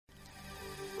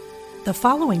The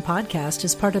following podcast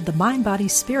is part of the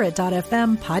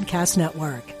MindBodySpirit.fm podcast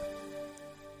network.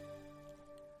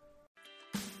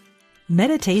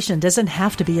 Meditation doesn't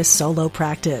have to be a solo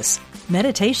practice.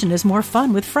 Meditation is more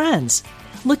fun with friends.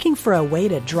 Looking for a way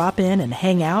to drop in and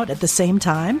hang out at the same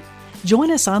time? Join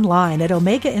us online at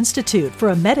Omega Institute for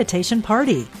a meditation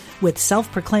party with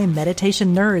self-proclaimed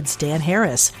meditation nerds Dan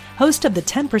Harris, host of the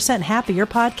 10% Happier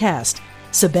podcast,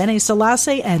 Sebene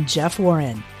Selassie, and Jeff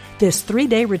Warren. This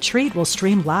 3-day retreat will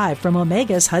stream live from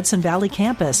Omega's Hudson Valley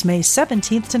campus May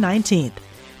 17th to 19th.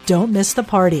 Don't miss the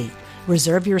party.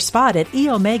 Reserve your spot at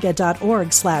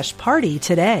eomega.org/party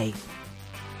today.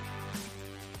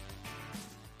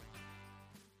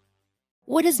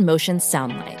 What does motion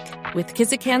sound like? With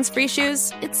Kizikans free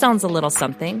shoes, it sounds a little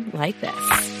something like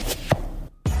this.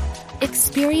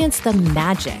 Experience the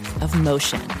magic of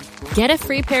motion. Get a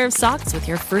free pair of socks with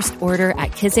your first order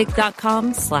at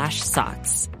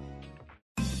kizik.com/socks.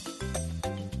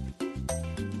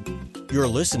 You're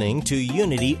listening to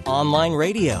Unity Online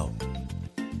Radio,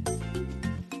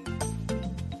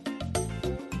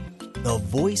 the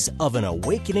voice of an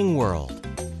awakening world.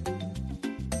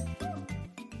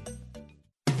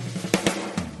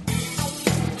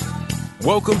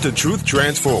 Welcome to Truth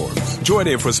Transforms. Join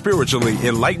in for spiritually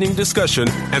enlightening discussion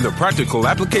and the practical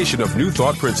application of new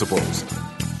thought principles.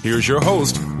 Here's your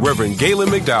host, Reverend Galen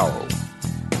McDowell.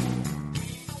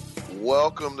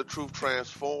 Welcome to Truth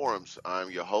Transforms.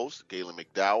 I'm your host, Galen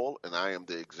McDowell, and I am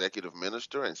the Executive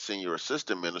Minister and Senior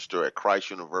Assistant Minister at Christ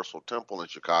Universal Temple in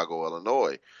Chicago,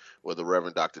 Illinois, where the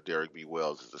Reverend Dr. Derek B.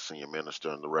 Wells is the Senior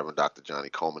Minister and the Reverend Dr. Johnny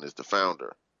Coleman is the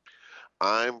founder.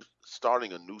 I'm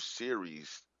starting a new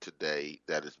series today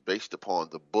that is based upon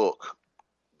the book,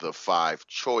 The 5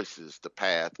 Choices, The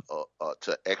Path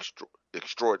to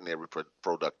Extraordinary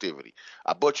Productivity.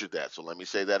 I butchered that, so let me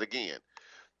say that again.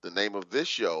 The name of this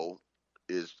show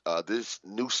is this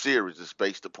new series is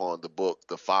based upon the book,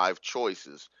 The 5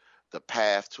 Choices, The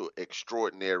Path to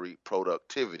Extraordinary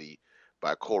Productivity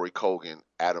by Corey Kogan,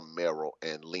 Adam Merrill,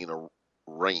 and Lena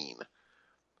Rain.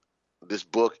 This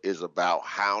book is about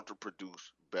how to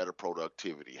produce better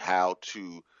productivity, how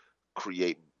to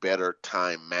create better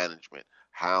time management,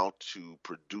 how to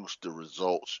produce the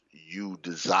results you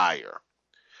desire.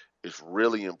 It's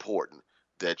really important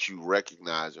that you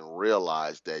recognize and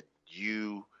realize that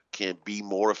you can be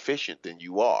more efficient than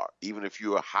you are, even if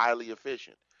you are highly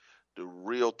efficient. The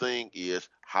real thing is,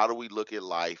 how do we look at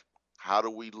life? How do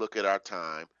we look at our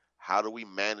time? How do we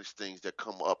manage things that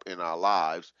come up in our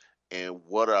lives? And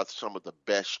what are some of the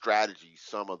best strategies,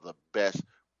 some of the best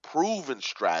proven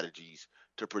strategies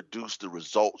to produce the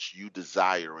results you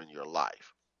desire in your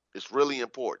life? It's really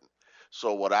important.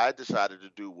 So what I decided to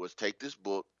do was take this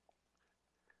book,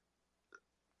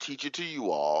 teach it to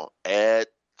you all, add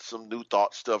some new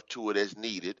thought stuff to it as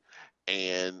needed,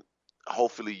 and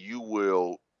hopefully you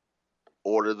will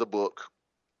order the book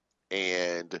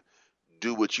and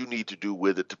do what you need to do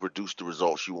with it to produce the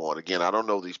results you want. Again, I don't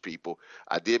know these people.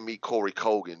 I did meet Corey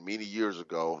Kogan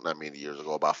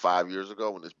about 5 years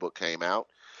ago when this book came out.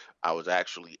 I was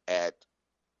actually at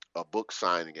a book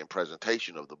signing and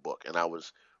presentation of the book, and I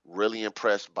was really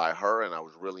impressed by her, and I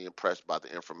was really impressed by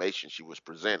the information she was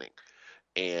presenting.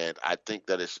 And I think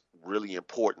that it's really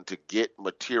important to get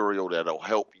material that'll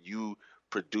help you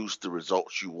produce the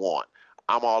results you want.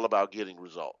 I'm all about getting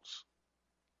results.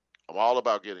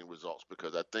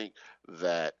 Because I think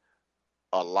that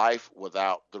a life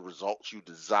without the results you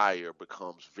desire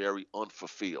becomes very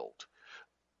unfulfilled.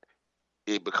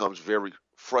 It becomes very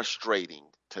frustrating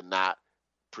to not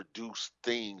produce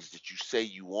things that you say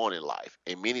you want in life.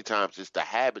 And many times it's the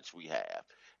habits we have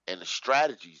and the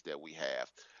strategies that we have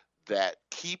that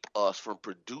keep us from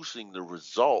producing the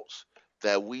results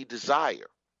that we desire.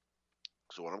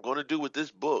 So what I'm going to do with this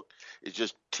book is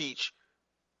just teach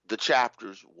the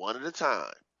chapters one at a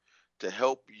time to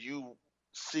help you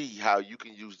see how you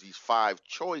can use these 5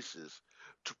 choices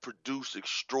to produce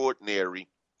extraordinary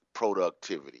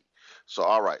productivity. So,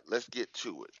 all right, let's get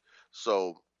to it.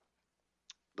 So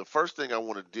the first thing I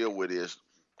want to deal with is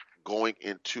going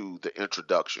into the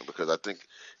introduction, because I think,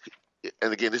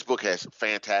 and again, this book has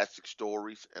fantastic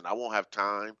stories, and I won't have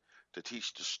time to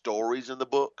teach the stories in the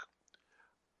book.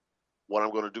 What I'm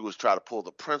going to do is try to pull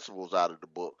the principles out of the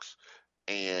book,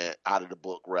 and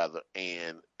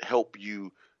help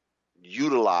you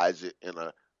utilize it in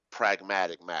a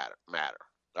pragmatic matter.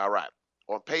 All right.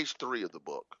 On page 3 of the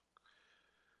book,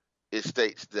 it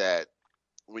states that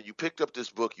when you picked up this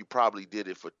book, you probably did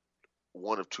it for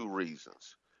one of 2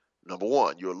 reasons. Number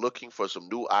 1, you're looking for some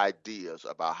new ideas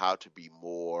about how to be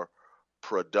more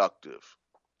productive.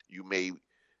 You may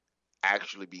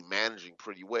actually be managing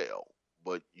pretty well,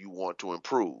 but you want to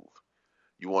improve.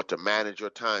 You want to manage your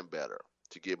time better,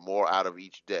 to get more out of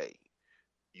each day.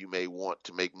 You may want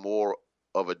to make more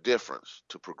of a difference,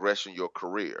 to progress in your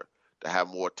career, to have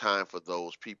more time for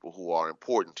those people who are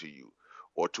important to you,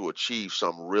 or to achieve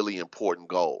some really important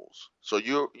goals. So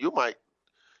your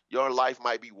life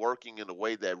might be working in a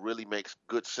way that really makes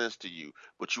good sense to you,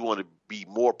 but you want to be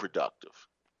more productive.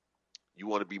 You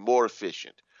want to be more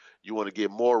efficient. You want to get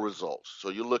more results. So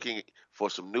you're looking for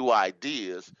some new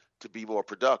ideas to be more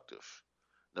productive.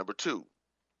 Number two,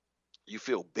 you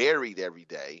feel buried every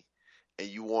day and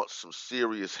you want some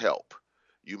serious help.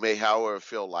 You may, however,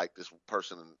 feel like this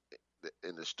person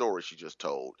in the story she just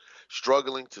told,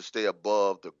 struggling to stay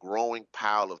above the growing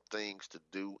pile of things to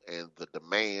do and the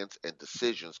demands and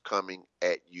decisions coming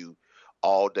at you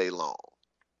all day long.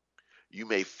 You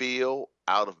may feel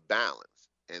out of balance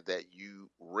and that you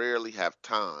rarely have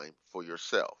time for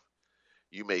yourself.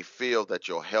 You may feel that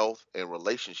your health and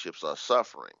relationships are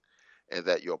suffering and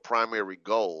that your primary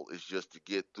goal is just to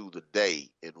get through the day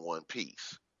in one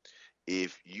piece.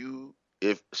 If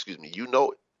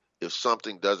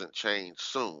something doesn't change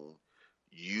soon,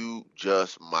 you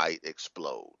just might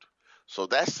explode. So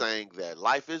that's saying that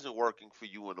life isn't working for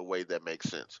you in a way that makes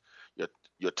sense. Your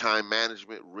your time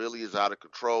management really is out of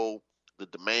control. The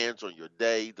demands on your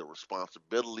day, the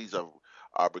responsibilities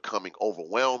are becoming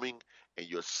overwhelming, and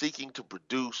you're seeking to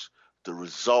produce the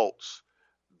results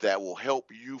that will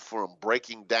help you from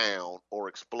breaking down or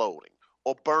exploding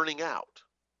or burning out.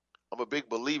 I'm a big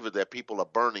believer that people are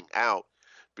burning out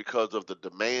because of the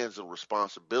demands and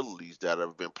responsibilities that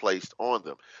have been placed on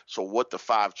them. So, what the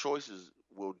five choices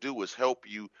will do is help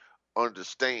you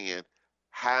understand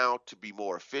how to be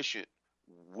more efficient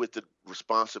with the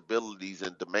responsibilities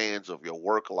and demands of your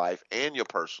work life and your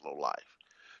personal life.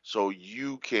 So,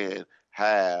 you can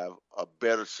have a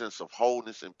better sense of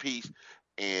wholeness and peace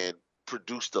and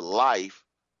produce the life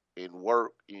in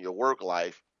your work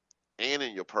life and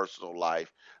in your personal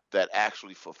life that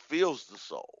actually fulfills the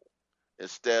soul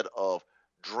instead of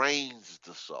drains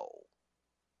the soul.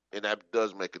 And that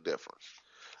does make a difference.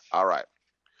 All right.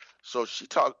 So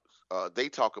they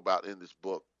talk about in this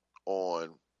book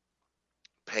on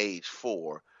page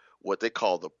 4 what they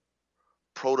call the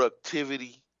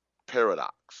productivity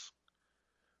paradox.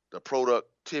 The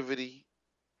productivity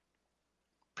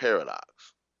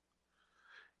paradox.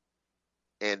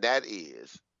 And that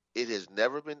is, it has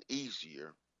never been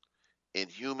easier in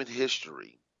human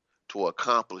history to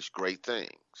accomplish great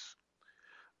things.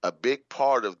 A big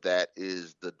part of that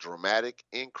is the dramatic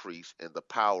increase in the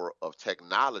power of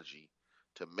technology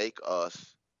to make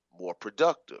us more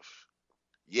productive.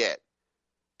 Yet,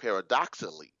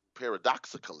 paradoxically,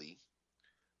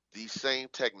 these same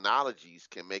technologies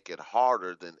can make it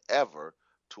harder than ever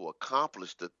to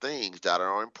accomplish the things that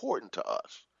are important to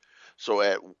us. So,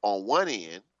 on one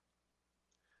end,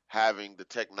 having the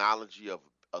technology of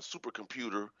a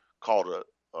supercomputer called a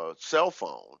cell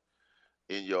phone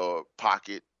in your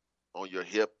pocket, on your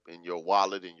hip, in your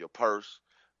wallet, in your purse,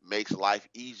 makes life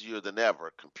easier than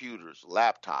ever. Computers,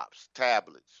 laptops,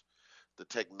 tablets, the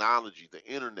technology, the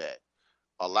internet,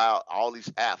 allow all these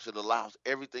apps. It allows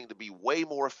everything to be way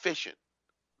more efficient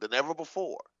than ever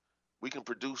before. We can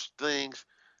produce things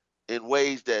in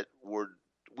ways that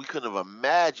we couldn't have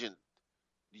imagined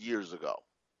years ago.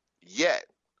 Yet,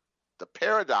 the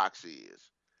paradox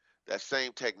is that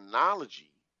same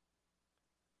technology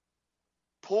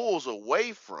pulls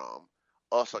away from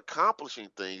us accomplishing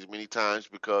things many times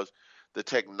because the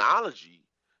technology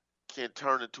can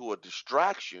turn into a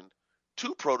distraction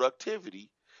to productivity.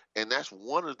 And that's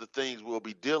one of the things we'll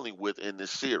be dealing with in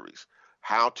this series,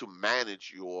 how to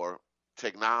manage your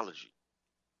technology.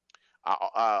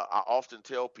 I often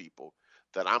tell people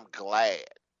that I'm glad,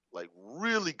 like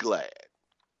really glad,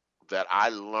 that I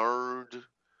learned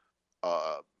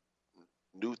uh,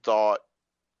 New Thought,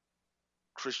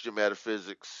 Christian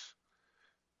metaphysics,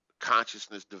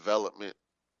 consciousness development,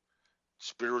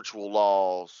 spiritual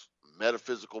laws,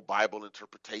 metaphysical Bible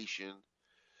interpretation,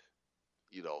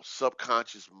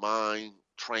 subconscious mind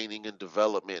training and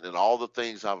development, and all the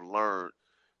things I've learned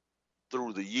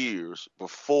through the years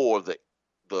before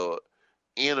the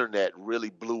internet really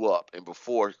blew up and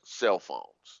before cell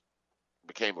phones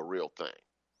became a real thing.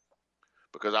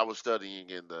 Because I was studying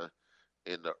in the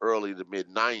early to mid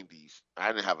 90s.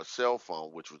 I didn't have a cell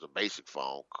phone, which was a basic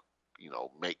phone,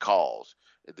 make calls,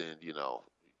 and then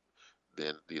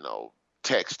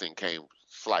texting came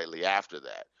slightly after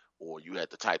that, or you had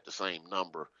to type the same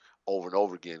number over and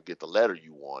over again, get the letter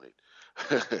you wanted,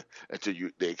 until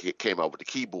they came out with the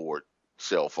keyboard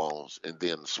cell phones and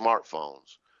then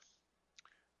smartphones.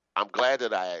 I'm glad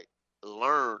that I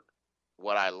learned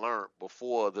what I learned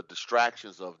before the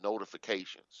distractions of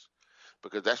notifications,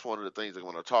 because that's one of the things I'm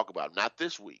going to talk about. Not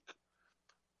this week,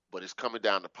 but it's coming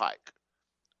down the pike,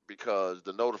 because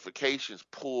the notifications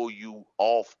pull you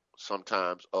off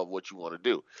sometimes of what you want to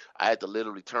do. I had to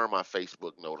literally turn my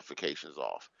Facebook notifications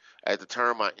off. I had to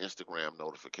turn my Instagram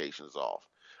notifications off.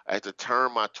 I had to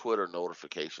turn my Twitter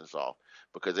notifications off,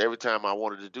 because every time I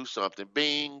wanted to do something,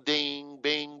 bing, ding,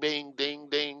 bing, bing, ding,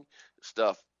 ding,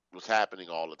 stuff was happening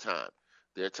all the time.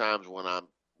 There are times when I'm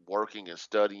working and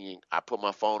studying, I put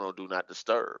my phone on do not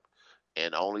disturb,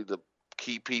 and only the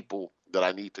key people that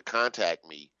I need to contact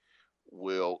me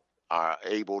are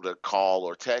able to call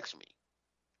or text me.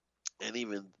 And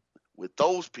even with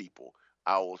those people,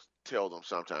 I will tell them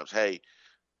sometimes, hey,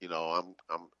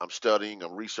 I'm studying,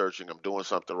 I'm researching, I'm doing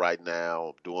something right now,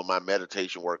 I'm doing my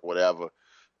meditation work, whatever.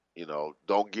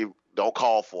 Don't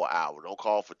call for an hour, don't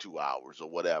call for 2 hours or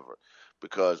whatever,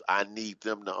 because I need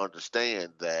them to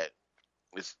understand that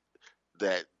it's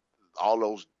that all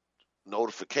those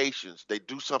notifications, they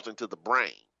do something to the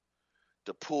brain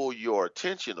to pull your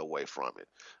attention away from it.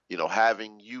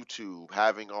 Having YouTube,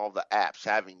 having all the apps,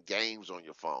 having games on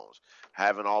your phones,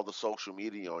 having all the social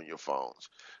media on your phones,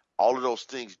 all of those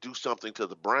things do something to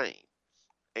the brain.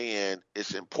 And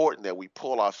it's important that we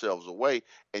pull ourselves away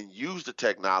and use the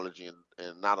technology,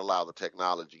 and not allow the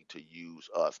technology to use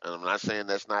us. And I'm not saying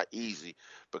that's not easy,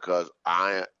 because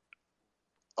I,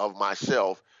 of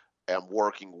myself, am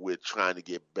working with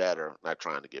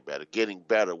getting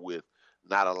better with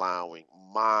not allowing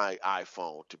my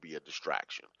iPhone to be a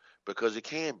distraction, because it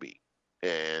can be.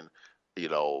 And, you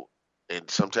know, and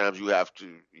sometimes you have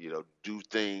to, do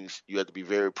things, you have to be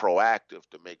very proactive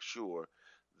to make sure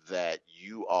that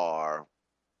you are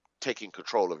taking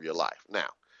control of your life. Now,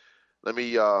 let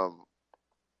me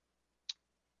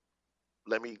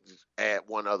add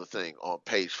one other thing on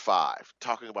page 5,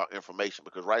 talking about information,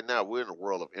 because right now we're in a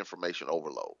world of information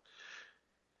overload.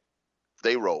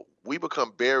 They wrote, we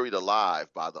become buried alive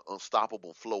by the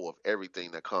unstoppable flow of everything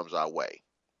that comes our way,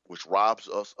 which robs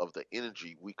us of the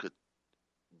energy we could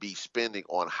be spending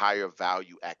on higher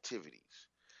value activities.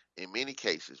 In many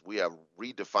cases, we have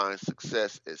redefined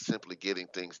success as simply getting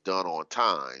things done on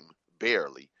time,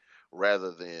 barely,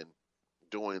 rather than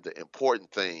doing the important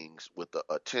things with the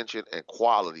attention and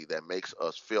quality that makes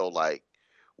us feel like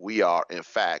we are, in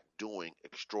fact, doing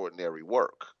extraordinary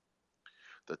work.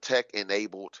 The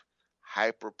tech-enabled,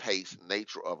 hyper-paced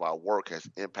nature of our work has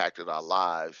impacted our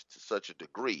lives to such a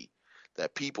degree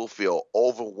that people feel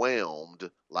overwhelmed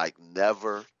like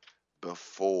never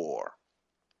before.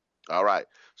 All right.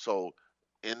 So,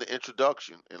 in the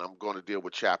introduction, and I'm going to deal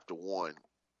with chapter 1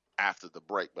 after the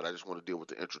break, but I just want to deal with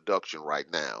the introduction right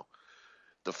now.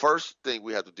 The first thing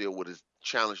we have to deal with is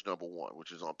challenge number 1,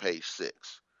 which is on page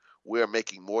 6. We are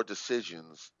making more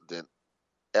decisions than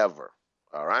ever.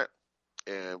 All right.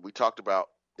 And they talk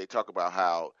about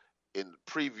how in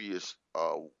previous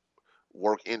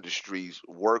work industries,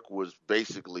 work was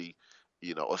basically,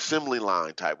 assembly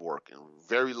line type work and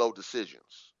very low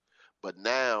decisions. But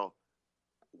now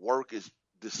work is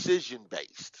decision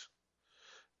based.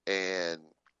 And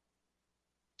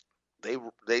they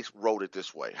wrote it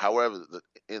this way. However,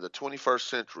 in the 21st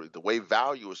century, the way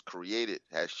value is created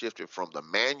has shifted from the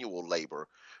manual labor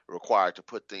required to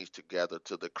put things together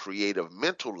to the creative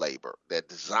mental labor that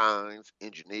designs,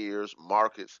 engineers,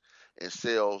 markets, and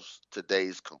sells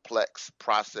today's complex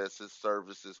processes,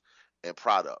 services, and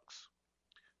products.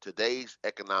 Today's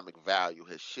economic value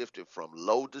has shifted from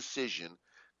low decision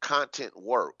content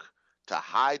work to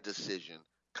high decision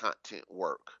content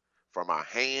work, from our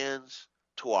hands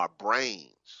to our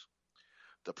brains.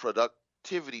 The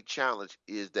productivity challenge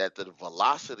is that the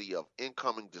velocity of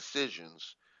incoming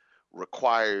decisions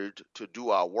required to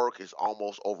do our work is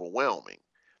almost overwhelming.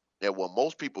 And what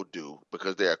most people do,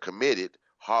 because they are committed,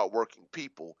 hardworking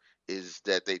people, is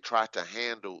that they try to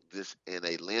handle this in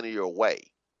a linear way.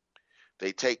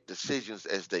 They take decisions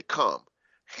as they come,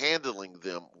 handling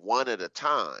them one at a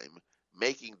time,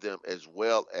 making them as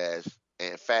well as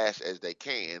and fast as they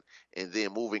can, and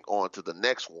then moving on to the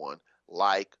next one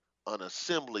like an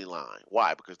assembly line.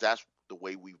 Why? Because that's the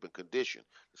way we've been conditioned.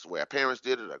 This is the way our parents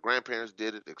did it, our grandparents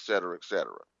did it, et cetera, et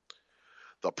cetera.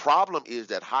 The problem is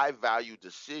that high value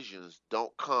decisions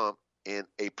don't come in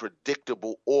a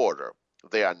predictable order.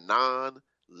 They are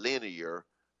non-linear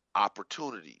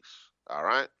opportunities. All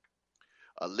right?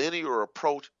 A linear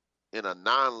approach in a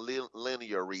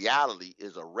non-linear reality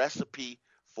is a recipe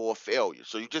for failure.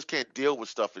 So you just can't deal with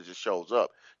stuff as it shows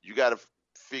up. You got to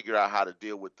figure out how to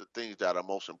deal with the things that are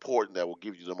most important, that will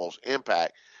give you the most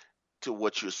impact to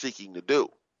what you're seeking to do.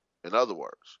 In other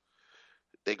words,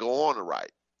 they go on to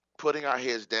write, putting our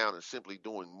heads down and simply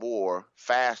doing more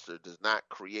faster does not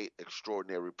create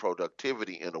extraordinary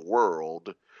productivity in a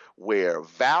world where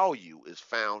value is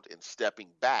found in stepping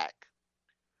back,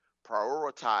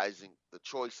 prioritizing the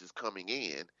choices coming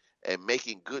in, and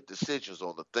making good decisions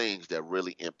on the things that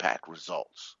really impact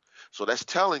results. So that's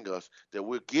telling us that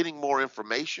we're getting more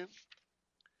information,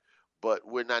 but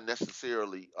we're not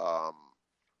necessarily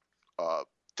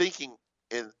thinking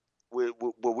in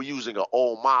we're using an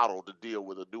old model to deal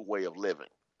with a new way of living.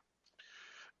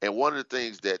 And one of the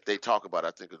things that they talk about,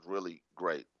 I think, is really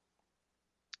great.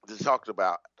 They talked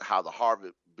about how the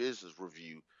Harvard Business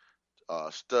Review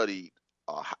studied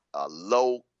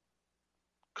low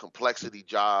complexity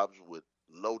jobs with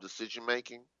low decision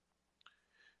making.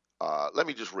 Let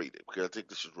me just read it because I think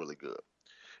this is really good.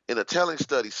 In a telling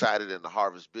study cited in the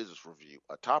Harvard Business Review,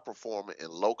 a top performer in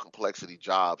low complexity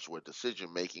jobs where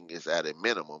decision making is at a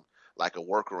minimum, like a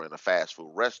worker in a fast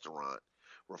food restaurant,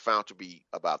 were found to be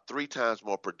about 3 times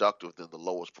more productive than the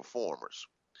lowest performers.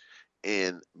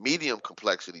 In medium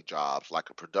complexity jobs, like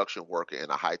a production worker in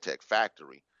a high tech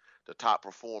factory, the top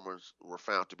performers were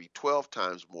found to be 12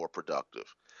 times more productive.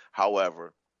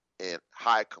 However, in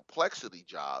high complexity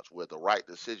jobs where the right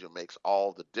decision makes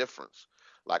all the difference,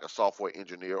 like a software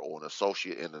engineer or an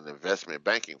associate in an investment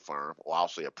banking firm, or I'll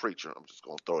say a preacher, I'm just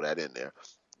going to throw that in there,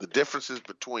 the differences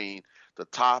between the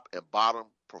top and bottom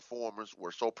performers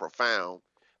were so profound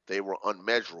they were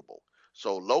unmeasurable.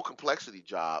 So low complexity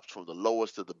jobs, from the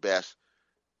lowest to the best,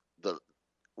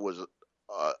 was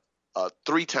a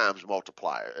 3 times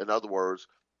multiplier. In other words,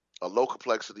 a low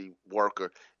complexity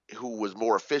worker who was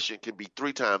more efficient can be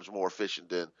 3 times more efficient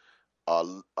than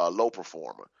a low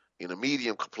performer. In a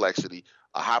medium complexity,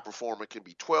 a high performer can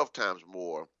be 12 times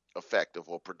more effective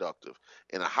or productive.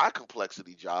 In a high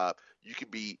complexity job, you can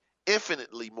be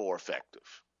infinitely more effective.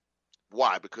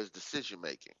 Why? Because decision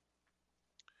making.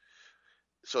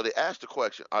 So they asked the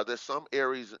question, are there some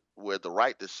areas where the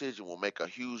right decision will make a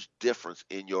huge difference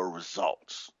in your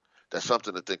results? That's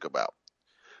something to think about.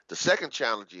 The second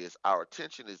challenge is our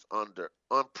attention is under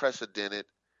unprecedented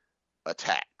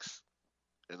attacks.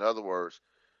 In other words,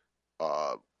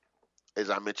 as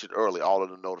I mentioned earlier, all of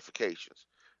the notifications.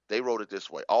 They wrote it this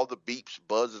way: all the beeps,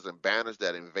 buzzes, and banners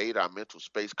that invade our mental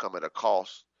space come at a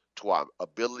cost to our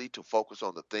ability to focus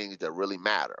on the things that really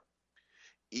matter.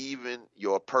 Even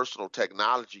your personal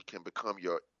technology can become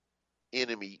your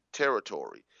enemy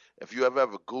territory. If you have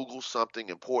ever Googled something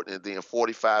important and then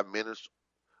 45 minutes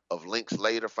of links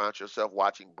later found yourself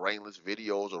watching brainless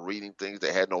videos or reading things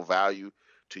that had no value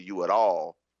to you at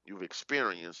all, you've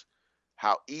experienced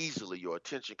how easily your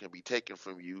attention can be taken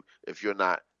from you if you're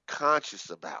not conscious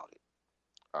about it.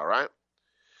 All right?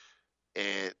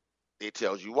 And it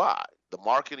tells you why. The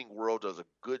marketing world does a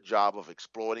good job of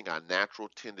exploiting our natural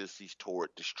tendencies toward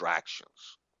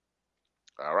distractions.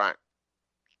 All right?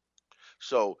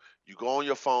 So you go on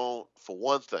your phone for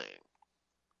one thing.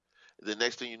 The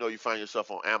next thing you know, you find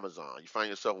yourself on Amazon. You find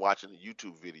yourself watching a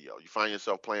YouTube video. You find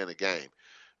yourself playing a game.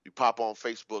 You pop on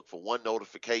Facebook for one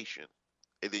notification,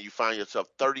 and then you find yourself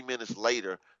 30 minutes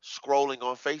later scrolling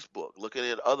on Facebook, looking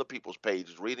at other people's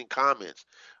pages, reading comments,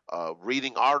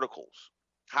 reading articles.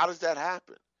 How does that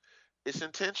happen? It's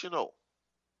intentional.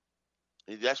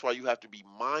 And that's why you have to be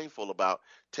mindful about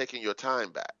taking your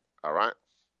time back. All right?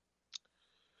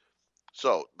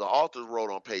 So the author wrote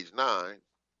on page 9,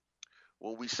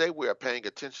 when we say we are paying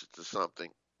attention to something,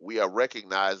 we are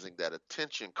recognizing that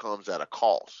attention comes at a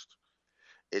cost.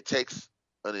 It takes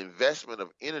an investment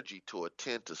of energy to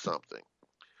attend to something.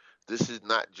 This is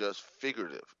not just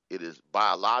figurative, it is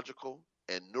biological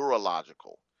and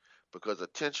neurological, because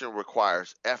attention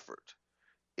requires effort.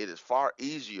 It is far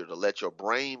easier to let your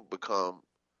brain become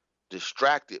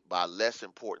distracted by less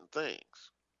important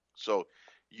things. So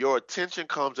your attention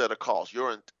comes at a cost.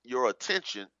 Your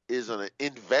attention is an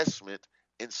investment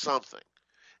in something.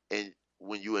 And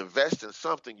when you invest in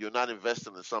something, you're not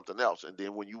investing in something else. And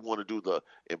then when you want to do the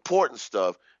important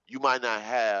stuff, you might not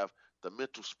have the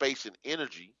mental space and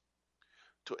energy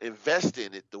to invest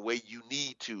in it the way you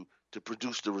need to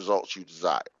produce the results you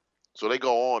desire. So they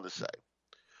go on to say,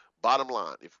 bottom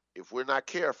line, if we're not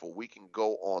careful, we can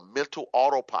go on mental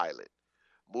autopilot,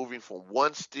 moving from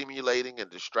one stimulating and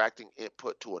distracting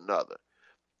input to another,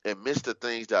 and miss the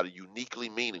things that are uniquely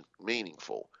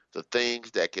meaningful, the things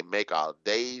that can make our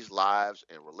days, lives,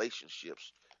 and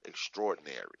relationships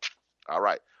extraordinary. All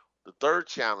right. The third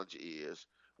challenge is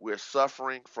we're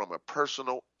suffering from a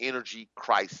personal energy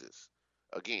crisis.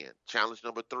 Again, challenge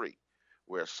number 3.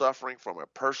 We're suffering from a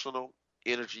personal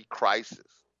energy crisis.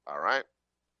 All right.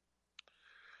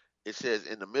 It says,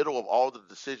 in the middle of all the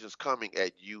decisions coming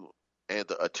at you and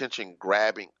the attention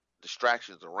grabbing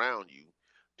distractions around you,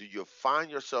 do you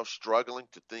find yourself struggling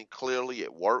to think clearly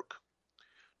at work?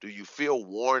 Do you feel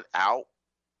worn out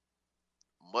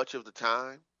much of the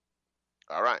time?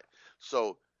 All right.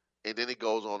 So, and then it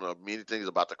goes on many things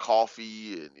about the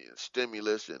coffee and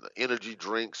stimulus and the energy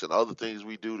drinks and other things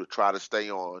we do to try to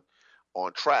stay on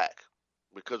track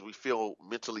because we feel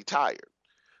mentally tired.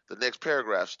 The next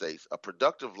paragraph states, a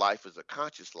productive life is a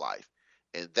conscious life,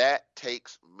 and that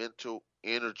takes mental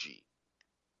energy.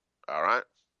 All right.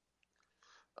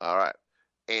 All right.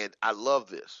 And I love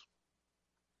this.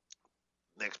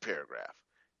 Next paragraph.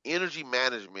 Energy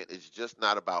management is just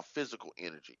not about physical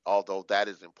energy, although that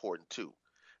is important too.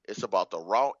 It's about the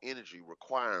raw energy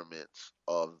requirements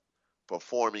of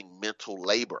performing mental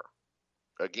labor.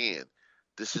 Again,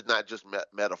 this is not just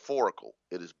metaphorical,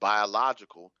 it is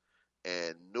biological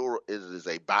and it is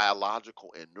a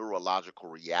biological and neurological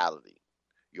reality.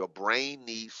 Your brain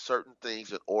needs certain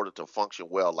things in order to function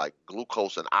well, like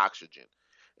glucose and oxygen.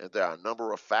 And there are a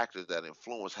number of factors that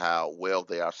influence how well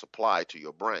they are supplied to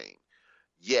your brain.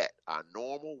 Yet, our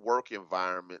normal work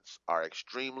environments are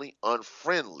extremely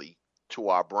unfriendly to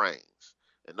our brains.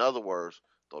 In other words,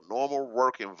 the normal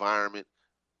work environment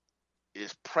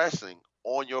is pressing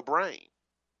on your brain.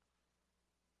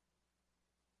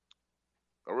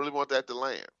 I really want that to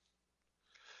land.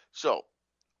 So,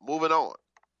 moving on.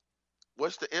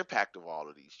 What's the impact of all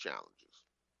of these challenges?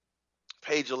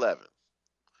 Page 11.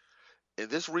 In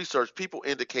this research, people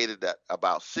indicated that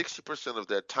about 60% of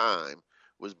their time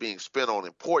was being spent on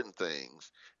important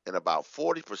things, and about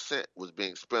 40% was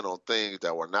being spent on things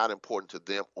that were not important to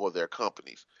them or their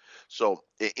companies. So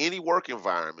in any work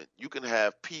environment, you can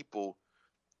have people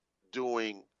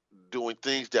doing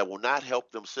things that will not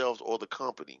help themselves or the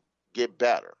company get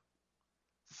better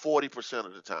 40%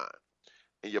 of the time.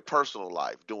 In your personal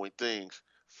life, doing things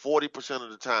 40% of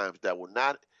the times that will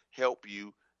not help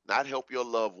you, not help your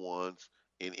loved ones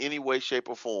in any way, shape,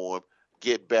 or form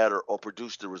get better or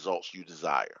produce the results you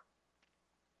desire.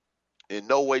 In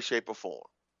no way, shape, or form.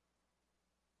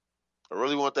 I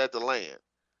really want that to land.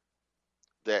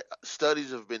 That studies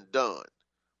have been done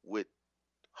with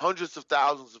hundreds of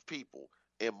thousands of people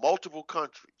in multiple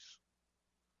countries,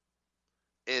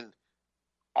 in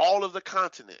all of the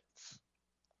continents,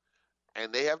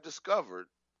 and they have discovered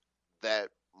that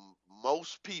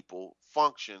most people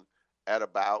function at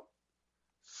about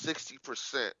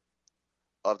 60%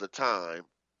 of the time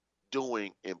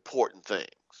doing important things.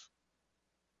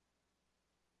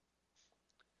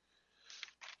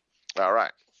 All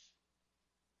right.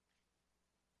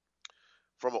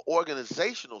 From an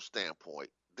organizational standpoint,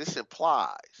 this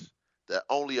implies that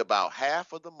only about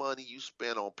half of the money you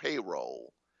spend on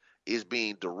payroll is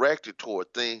being directed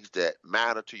toward things that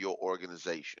matter to your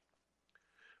organization.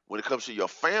 When it comes to your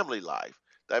family life,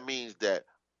 that means that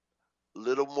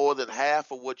little more than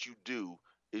half of what you do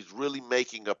is really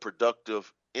making a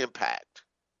productive impact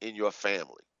in your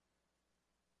family.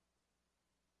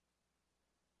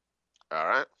 All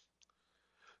right?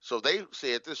 So they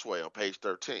say it this way on page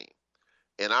 13.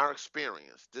 In our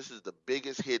experience, this is the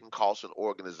biggest hidden cost in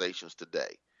organizations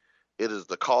today. It is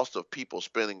the cost of people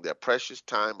spending their precious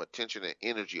time, attention, and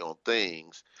energy on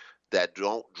things that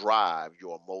don't drive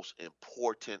your most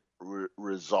important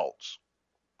results.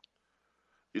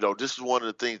 You know, this is one of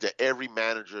the things that every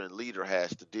manager and leader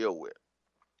has to deal with.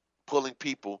 Pulling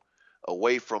people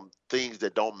away from things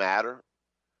that don't matter,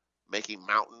 making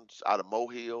mountains out of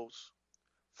molehills,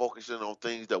 focusing on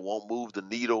things that won't move the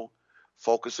needle,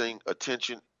 focusing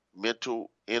attention,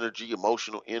 mental energy,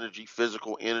 emotional energy,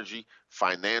 physical energy,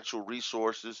 financial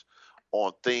resources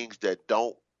on things that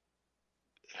don't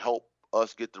help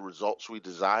us get the results we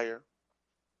desire.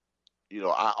 You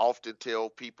know, I often tell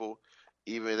people,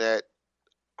 even at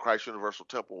Christ Universal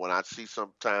Temple, when I see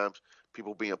sometimes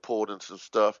people being pulled into some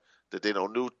stuff that they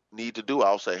don't need to do,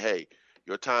 I'll say, hey,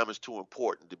 your time is too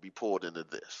important to be pulled into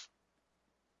this.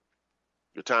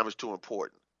 Your time is too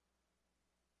important.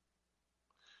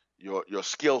 Your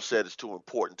skill set is too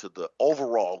important to the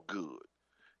overall good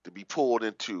to be pulled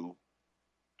into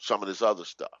some of this other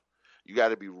stuff. You got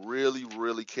to be really,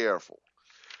 really careful.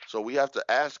 So we have to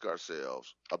ask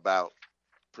ourselves about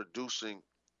producing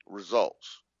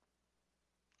results.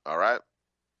 All right?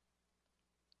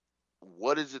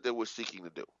 What is it that we're seeking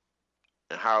to do?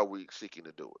 And how are we seeking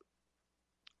to do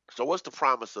it? So what's the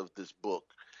promise of this book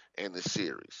and this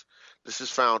series? This is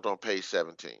found on page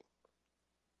 17.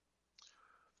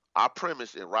 Our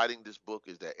premise in writing this book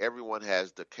is that everyone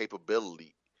has the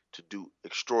capability to do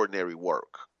extraordinary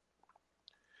work.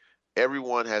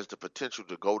 Everyone has the potential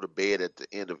to go to bed at the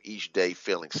end of each day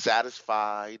feeling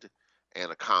satisfied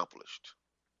and accomplished.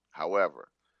 However,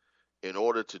 In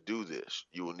order to do this,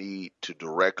 you will need to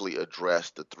directly address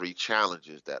the three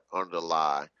challenges that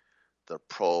underlie the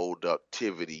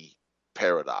productivity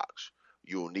paradox.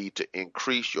 You will need to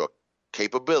increase your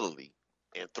capability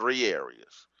in three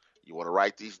areas. You want to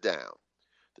write these down.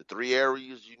 The three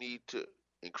areas you need to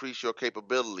increase your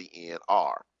capability in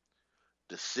are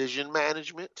decision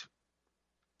management,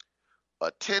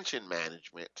 attention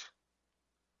management,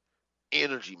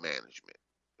 energy management.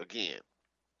 Again,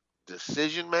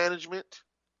 decision management,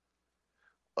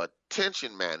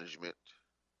 attention management,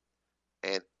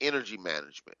 and energy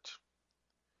management.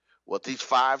 What these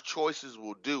five choices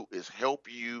will do is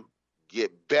help you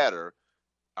get better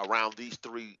around these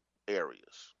three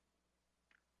areas.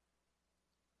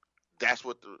 That's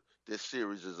what this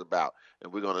series is about.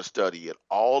 And we're going to study it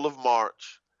all of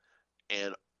March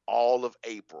and all of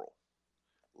April.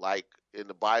 Like in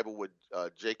the Bible, what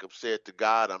Jacob said to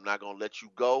God, I'm not going to let you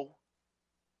go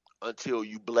until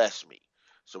you bless me.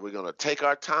 So we're going to take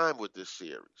our time with this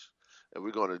series, and we're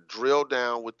going to drill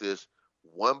down with this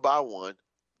one by one,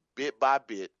 bit by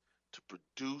bit, to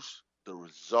produce the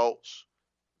results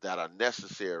that are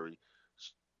necessary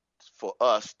for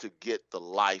us to get the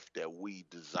life that we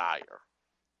desire.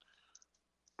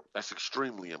 That's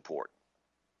extremely important.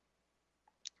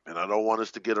 And I don't want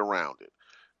us to get around it.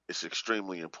 It's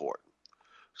extremely important.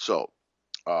 So,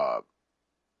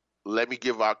 let me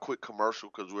give our quick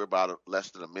commercial because we're about less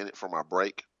than a minute from our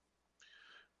break.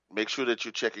 Make sure that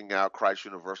you're checking out Christ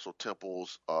Universal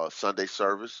Temple's Sunday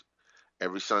service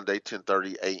every Sunday,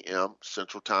 10:30 a.m.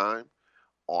 Central Time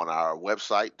on our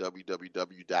website,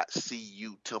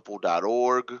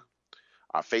 www.cutemple.org,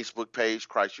 our Facebook page,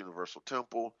 Christ Universal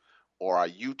Temple, or our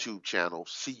YouTube channel,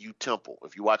 CU Temple.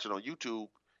 If you watch it on YouTube,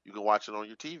 you can watch it on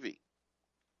your TV.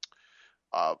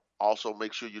 Also,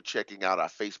 make sure you're checking out our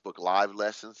Facebook Live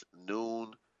lessons,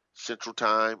 noon Central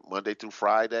Time, Monday through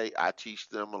Friday. I teach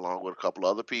them along with a couple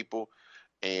other people,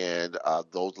 and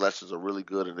those lessons are really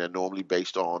good, and they're normally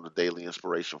based on the Daily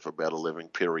Inspiration for Better Living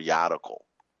periodical.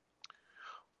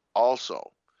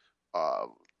 Also,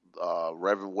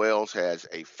 Reverend Wells has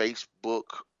a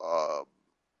Facebook,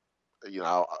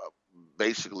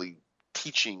 basically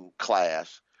teaching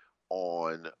class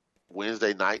on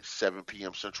Wednesday night, 7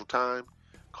 p.m. Central Time,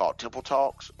 called Temple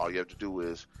Talks. All you have to do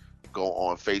is go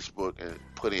on Facebook and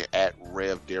put in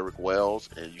 @Rev Derek Wells,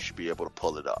 and you should be able to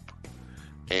pull it up.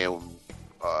 And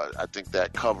I think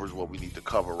that covers what we need to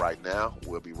cover right now.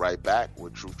 We'll be right back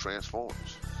with Truth Transforms.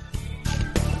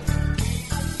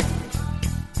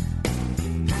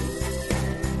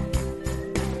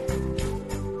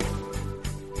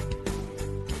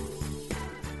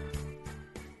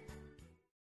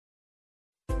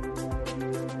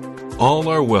 All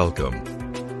are welcome.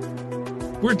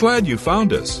 We're glad you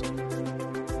found us.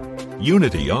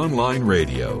 Unity Online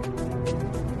Radio,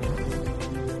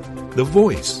 the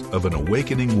voice of an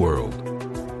awakening world.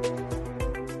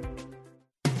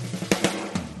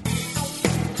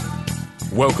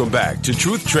 Welcome back to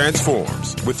Truth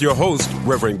Transforms with your host,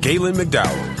 Reverend Galen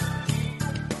McDowell.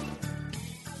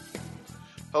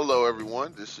 Hello,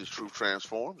 everyone. This is Truth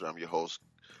Transforms. I'm your host,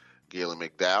 Galen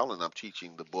McDowell, and I'm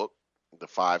teaching the book, The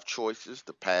 5 Choices,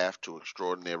 The Path to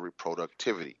Extraordinary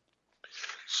Productivity.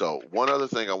 So one other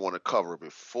thing I want to cover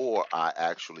before I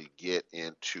actually get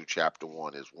into chapter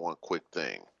 1 is one quick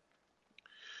thing.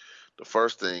 The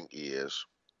first thing is,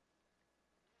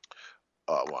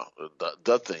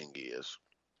 the thing is,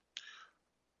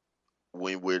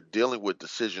 when we're dealing with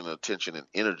decision, attention, and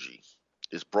energy,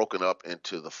 it's broken up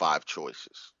into the 5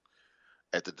 choices.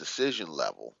 At the decision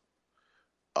level,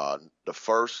 the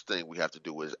first thing we have to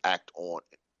do is act on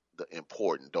the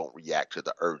important, don't react to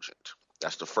the urgent.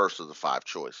 That's the first of the 5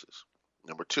 choices.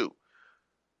 Number 2,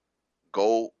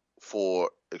 go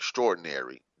for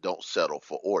extraordinary, don't settle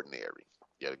for ordinary.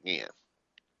 Yet again,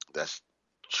 that's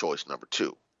choice number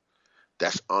 2.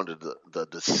 That's under the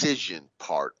decision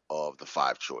part of the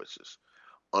 5 choices.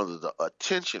 Under the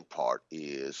attention part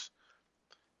is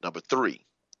number 3,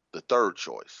 the third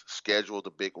choice. Schedule the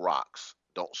big rocks,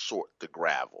 don't sort the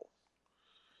gravel.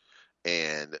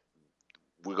 And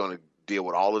we're going to deal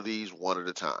with all of these one at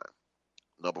a time.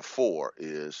 Number 4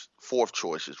 is, fourth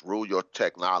choice is rule your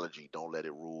technology, don't let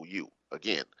it rule you.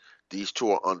 Again, these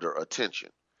 2 are under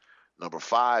attention. Number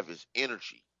 5 is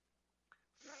energy.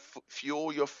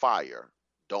 Fuel your fire,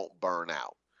 don't burn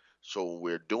out. So when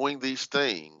we're doing these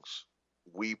things,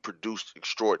 we produce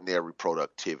extraordinary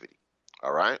productivity.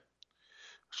 All right?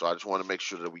 So I just want to make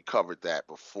sure that we covered that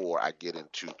before I get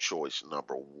into choice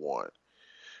number 1.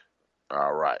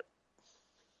 All right.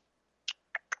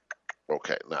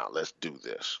 Okay, now let's do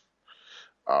this.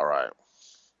 All right.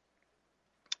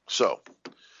 So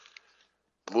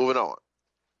Moving on.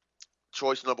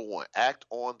 Choice number 1, act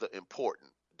on the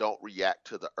important. Don't react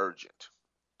to the urgent.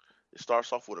 It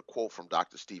starts off with a quote from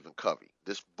Dr. Stephen Covey.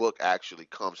 This book actually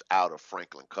comes out of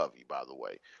Franklin Covey, by the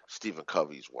way, Stephen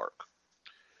Covey's work.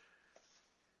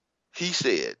 He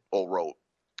said or wrote,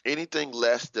 anything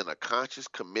less than a conscious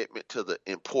commitment to the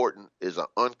important is an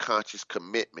unconscious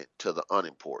commitment to the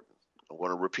unimportant. I'm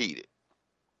going to repeat it.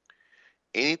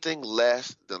 Anything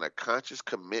less than a conscious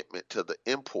commitment to the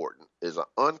important is an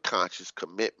unconscious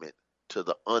commitment to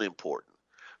the unimportant.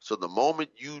 So the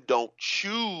moment you don't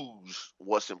choose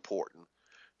what's important,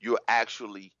 you're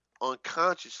actually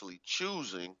unconsciously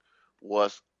choosing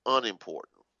what's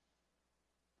unimportant.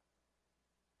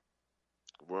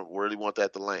 We really want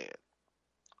that to land.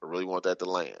 I really want that to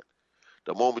land.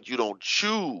 The moment you don't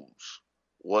choose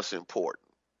what's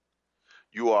important,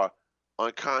 you are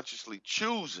unconsciously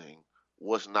choosing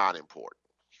what's not important.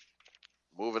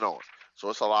 Moving on. So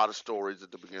it's a lot of stories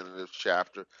at the beginning of this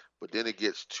chapter, but then it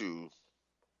gets to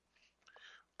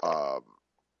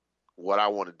what I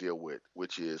want to deal with,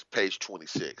 which is page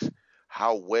 26.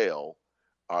 How well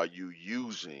are you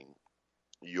using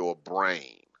your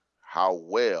brain? How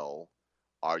well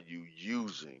are you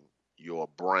using your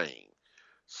brain?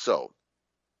 So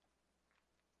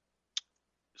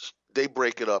they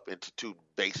break it up into two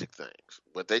basic things,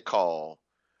 what they call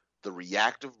the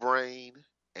reactive brain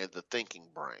and the thinking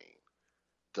brain.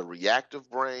 The reactive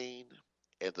brain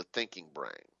and the thinking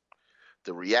brain.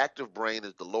 The reactive brain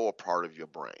is the lower part of your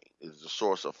brain. It is the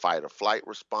source of fight or flight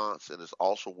response, and is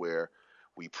also where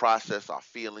we process our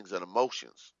feelings and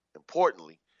emotions.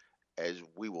 Importantly, as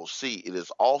we will see, it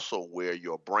is also where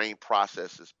your brain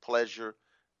processes pleasure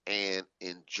and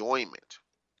enjoyment.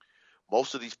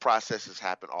 Most of these processes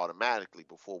happen automatically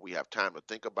before we have time to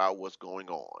think about what's going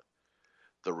on.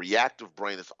 The reactive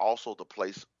brain is also the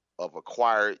place of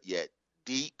acquired yet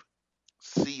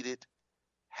deep-seated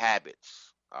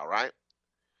habits. All right?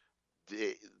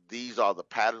 These are the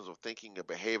patterns of thinking and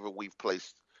behavior we've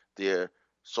placed there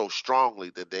so strongly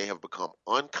that they have become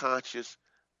unconscious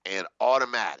and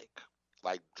automatic,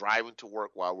 like driving to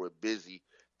work while we're busy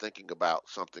thinking about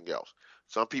something else.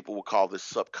 Some people will call this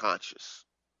subconscious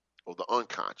or the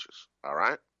unconscious. All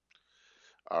right?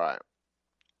 All right.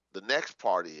 The next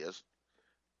part is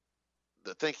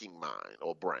the thinking mind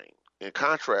or brain. In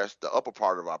contrast, the upper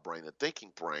part of our brain, the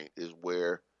thinking brain, is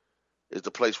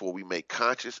the place where we make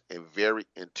conscious and very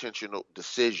intentional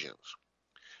decisions.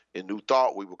 In New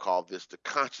Thought, we would call this the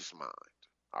conscious mind.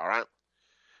 All right?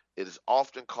 It is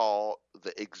often called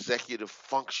the executive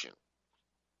function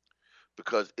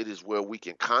because it is where we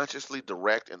can consciously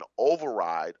direct and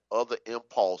override other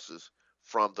impulses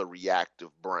from the reactive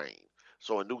brain.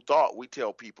 So in New Thought, we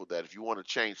tell people that if you want to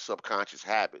change subconscious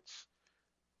habits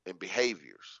and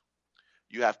behaviors,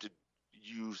 you have to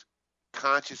use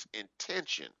conscious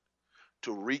intention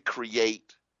to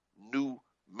recreate new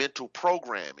mental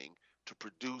programming to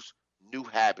produce new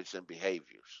habits and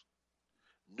behaviors,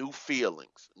 new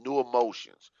feelings, new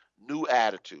emotions, new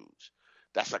attitudes.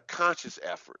 That's a conscious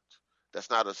effort. That's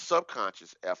not a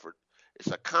subconscious effort.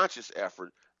 It's a conscious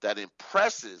effort that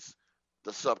impresses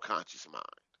the subconscious mind.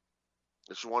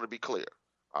 I just want to be clear.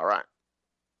 All right.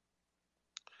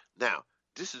 Now,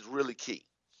 this is really key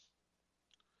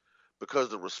because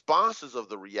the responses of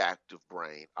the reactive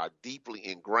brain are deeply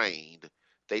ingrained.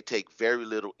 They take very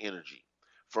little energy.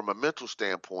 From a mental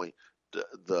standpoint,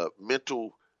 the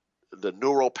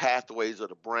neural pathways of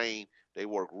the brain, they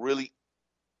work really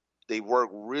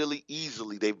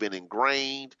easily. They've been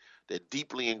ingrained, they're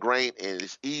deeply ingrained, and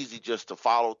it's easy just to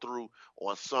follow through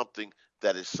on something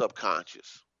that is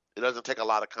subconscious. It doesn't take a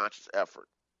lot of conscious effort.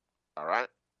 All right?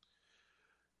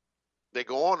 They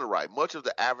go on to write, much of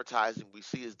the advertising we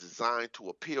see is designed to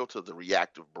appeal to the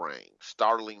reactive brain,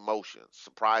 startling motions,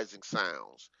 surprising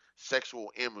sounds, sexual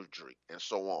imagery, and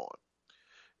so on.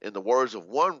 In the words of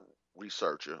one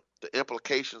researcher, the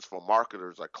implications for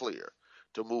marketers are clear.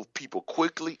 To move people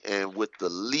quickly and with the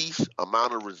least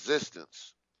amount of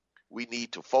resistance, we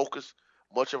need to focus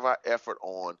much of our effort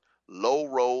on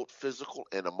low-road physical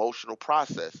and emotional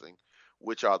processing,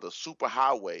 which are the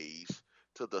superhighways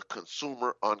to the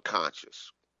consumer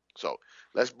unconscious. So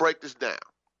let's break this down.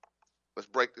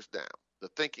 The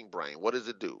thinking brain, what does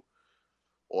it do?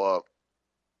 Or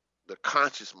the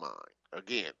conscious mind,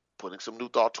 again, putting some New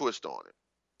Thought twist on it.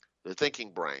 The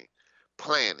thinking brain,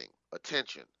 planning,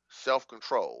 attention,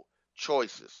 self-control,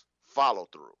 choices,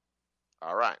 follow-through.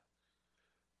 All right.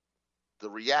 The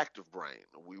reactive brain,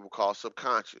 we will call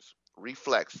subconscious,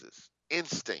 reflexes,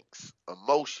 instincts,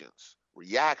 emotions,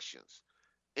 reactions,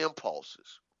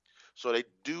 impulses. So they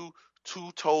do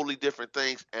two totally different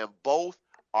things, and both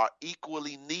are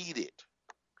equally needed.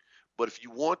 But if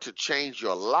you want to change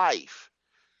your life,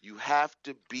 you have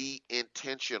to be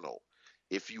intentional.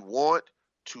 If you want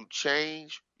to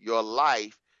change your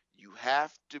life, you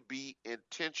have to be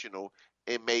intentional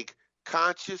and make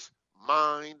conscious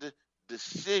mind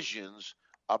decisions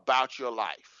about your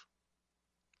life.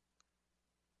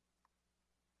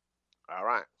 All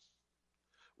right.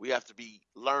 We have to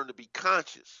learn to be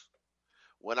conscious.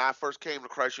 When I first came to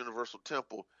Christ Universal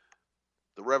Temple,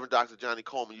 the Reverend Dr. Johnny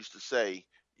Coleman used to say,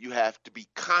 you have to be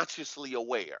consciously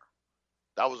aware.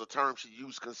 That was a term she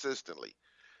used consistently.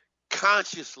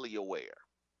 Consciously aware.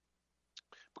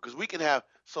 Because we can have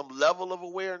some level of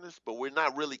awareness, but we're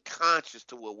not really conscious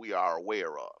to what we are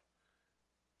aware of.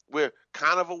 We're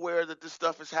kind of aware that this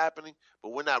stuff is happening,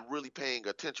 but we're not really paying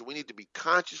attention. We need to be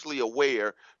consciously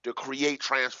aware to create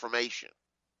transformation.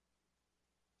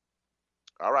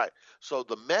 All right. So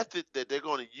the method that they're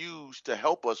going to use to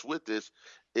help us with this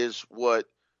is what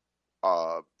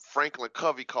Franklin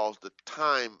Covey calls the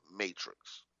time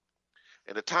matrix.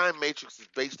 And the time matrix is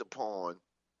based upon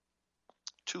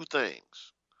two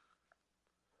things: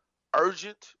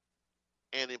 urgent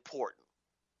and important.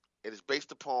 It is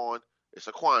based upon, it's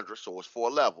a quadrant, so it's 4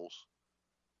 levels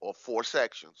or 4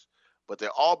 sections, but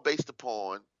they're all based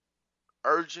upon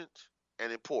urgent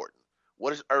and important.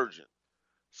 What is urgent?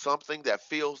 Something that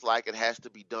feels like it has to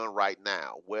be done right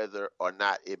now, whether or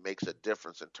not it makes a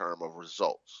difference in terms of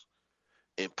results.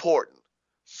 Important,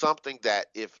 something that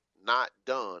if not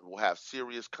done will have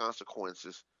serious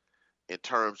consequences in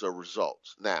terms of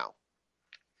results. Now,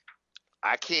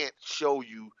 I can't show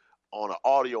you on an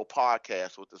audio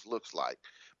podcast what this looks like,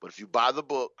 but if you buy the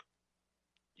book,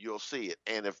 you'll see it.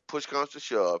 And if push comes to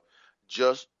shove,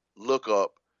 just look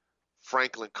up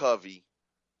Franklin Covey,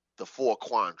 the 4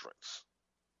 quadrants.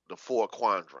 The 4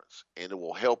 quadrants, and it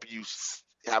will help you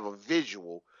have a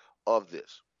visual of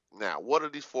this. Now, what are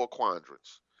these 4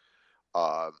 quadrants?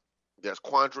 There's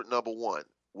quadrant number 1,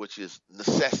 which is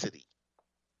necessity.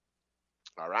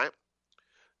 All right?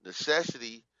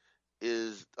 Necessity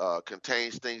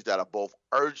contains things that are both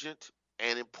urgent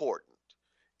and important.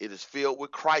 It is filled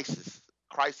with crises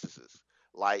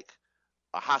like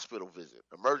a hospital visit,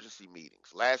 emergency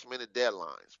meetings, last-minute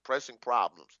deadlines, pressing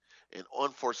problems, and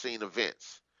unforeseen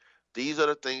events. These are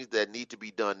the things that need to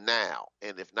be done now,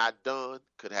 and if not done,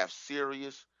 could have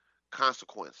serious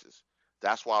consequences.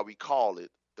 That's why we call it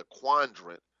the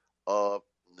quadrant of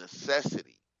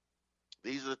necessity.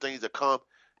 These are the things that come,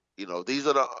 these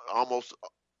are the almost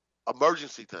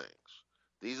emergency things.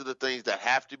 These are the things that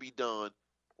have to be done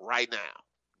right now.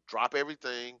 Drop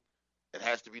everything. It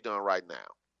has to be done right now.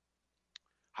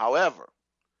 However,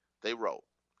 they wrote,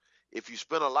 if you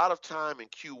spend a lot of time in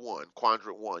Q1,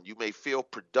 quadrant 1, you may feel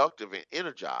productive and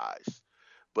energized,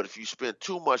 but if you spend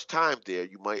too much time there,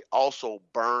 you may also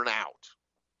burn out.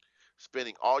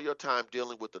 Spending all your time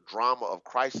dealing with the drama of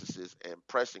crises and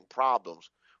pressing problems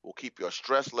will keep your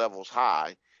stress levels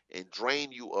high and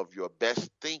drain you of your best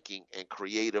thinking and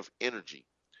creative energy.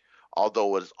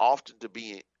 Although it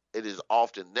is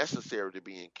often necessary to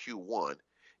be in Q1,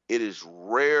 it is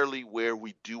rarely where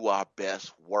we do our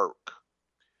best work,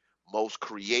 most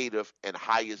creative and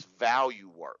highest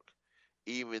value work,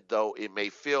 even though it may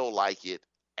feel like it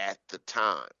at the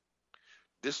time.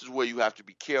 This is where you have to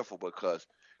be careful, because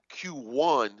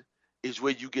Q1 is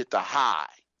where you get the high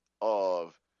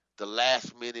of the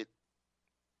last minute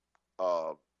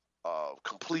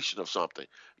completion of something.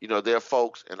 There are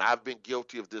folks, and I've been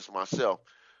guilty of this myself,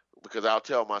 because I'll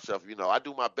tell myself, I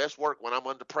do my best work when I'm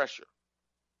under pressure.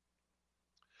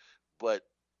 But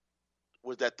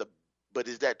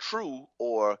is that true,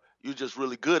 or you're just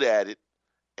really good at it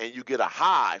and you get a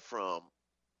high from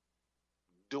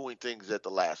doing things at the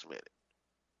last minute?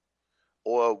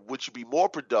 Or would you be more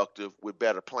productive with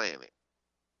better planning?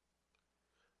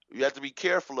 You have to be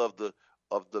careful of the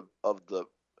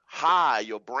high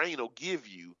your brain will give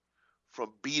you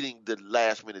from beating the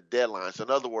last minute deadlines. In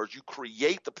other words, you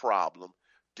create the problem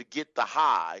to get the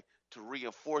high, to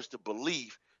reinforce the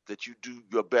belief that you do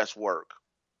your best work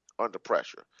under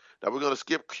pressure. Now we're going to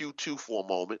skip Q2 for a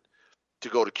moment to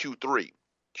go to Q3.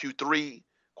 Q3,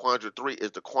 quadrant 3,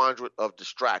 is the quadrant of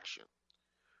distraction.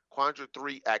 Quadrant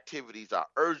 3 activities are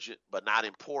urgent but not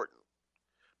important,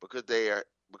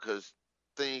 because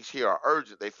things here are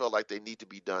urgent. They feel like they need to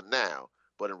be done now,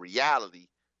 but in reality,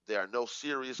 there are no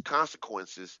serious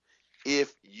consequences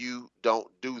if you don't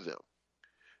do them.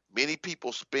 Many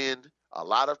people spend a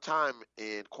lot of time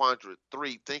in quadrant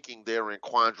 3 thinking they're in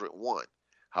quadrant 1.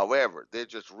 However, they're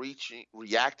just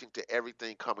reacting to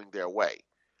everything coming their way.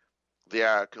 They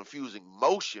are confusing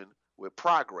motion with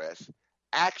progress,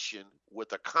 action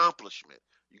with accomplishment.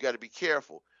 You got to be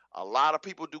careful. A lot of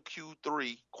people do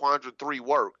Q3, quadrant 3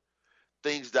 work,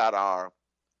 things that are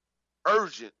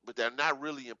urgent, but they're not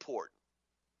really important.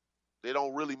 They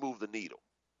don't really move the needle.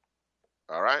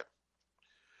 All right?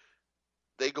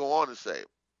 They go on to say,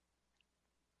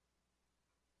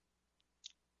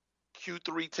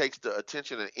 Q3 takes the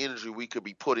attention and energy we could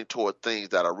be putting toward things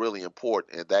that are really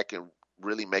important and that can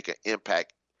really make an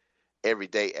impact every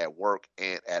day at work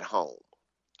and at home.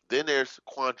 Then there's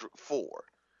quadrant 4.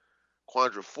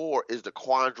 Quadrant 4 is the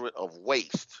quadrant of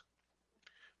waste.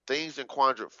 Things in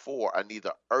quadrant 4 are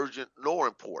neither urgent nor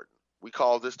important. We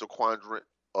call this the quadrant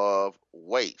of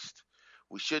waste.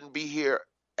 We shouldn't be here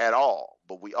at all,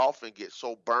 but we often get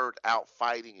so burned out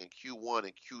fighting in Q1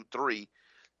 and Q3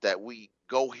 that we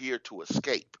go here to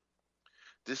escape.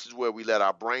 This is where we let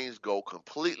our brains go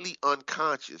completely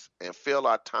unconscious and fill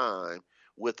our time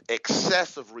with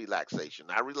excessive relaxation.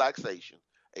 Not relaxation,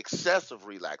 excessive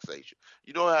relaxation.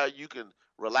 You know how you can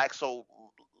relax so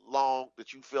long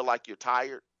that you feel like you're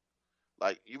tired?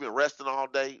 Like you've been resting all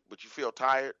day, but you feel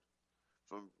tired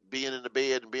from being in the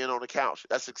bed and being on the couch.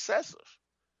 That's excessive.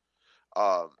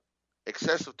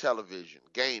 Excessive television,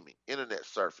 gaming, internet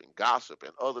surfing, gossip,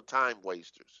 and other time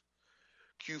wasters.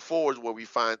 Q4 is where we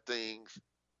find things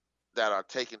that are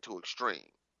taken to extreme.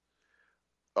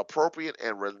 Appropriate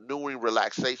and renewing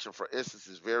relaxation, for instance,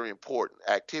 is very important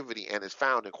activity and is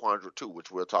found in quadrant 2,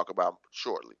 which we'll talk about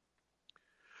shortly.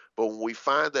 But when we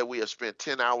find that we have spent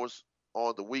 10 hours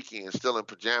on the weekend still in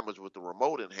pajamas with the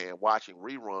remote in hand watching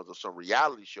reruns of some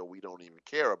reality show we don't even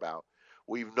care about,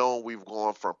 we've known we've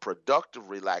gone from productive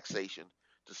relaxation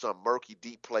to some murky,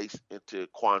 deep place into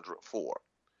quadrant 4.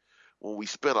 When we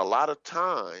spend a lot of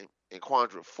time in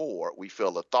quadrant 4, we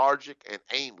feel lethargic and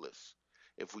aimless.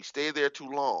 If we stay there too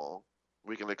long,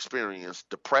 we can experience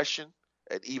depression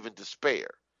and even despair.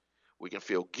 We can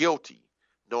feel guilty,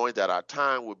 knowing that our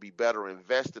time would be better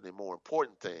invested in more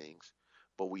important things,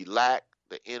 but we lack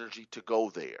the energy to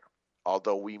go there.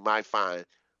 Although we might find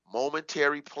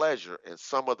momentary pleasure in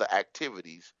some of the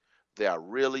activities, they are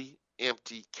really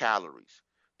empty calories.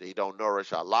 They don't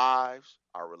nourish our lives,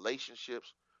 our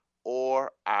relationships,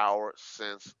 or our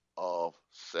sense of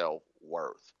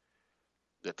self-worth.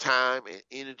 The time and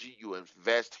energy you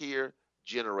invest here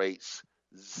generates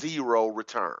zero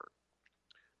return.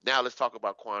 Now let's talk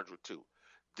about quadrant 2.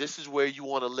 This is where you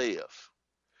want to live.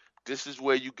 This is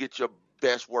where you get your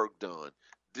best work done.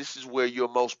 This is where you're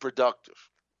most productive.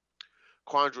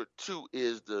 Quadrant 2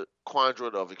 is the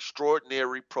quadrant of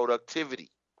extraordinary productivity.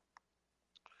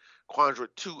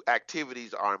 Quadrant 2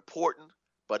 activities are important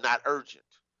but not urgent.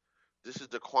 This is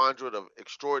the quadrant of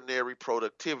extraordinary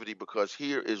productivity because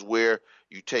here is where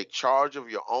you take charge of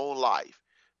your own life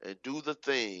and do the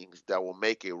things that will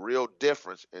make a real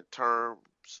difference in terms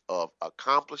of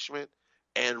accomplishment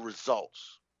and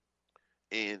results.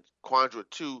 In quadrant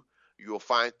 2, you'll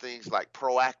find things like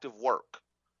proactive work,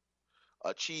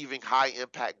 achieving high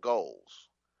impact goals,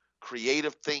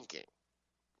 creative thinking,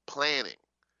 planning,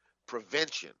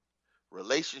 prevention,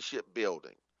 relationship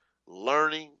building,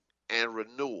 learning, and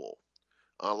renewal.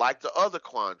 Unlike the other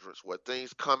quadrants where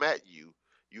things come at you,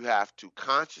 you have to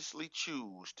consciously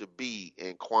choose to be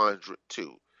in quadrant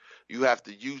 2. You have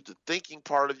to use the thinking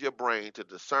part of your brain to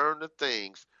discern the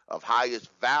things of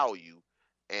highest value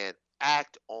and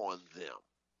act on them.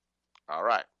 All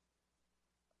right.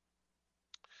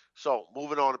 So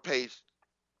moving on to page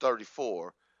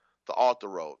 34, the author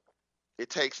wrote, it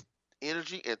takes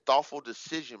energy and thoughtful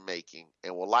decision making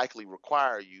and will likely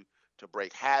require you to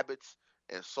break habits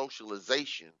and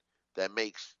socialization that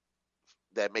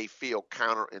may feel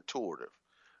counterintuitive,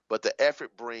 but the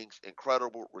effort brings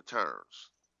incredible returns.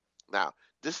 Now,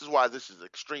 this is why this is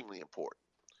extremely important.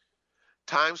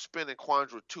 Time spent in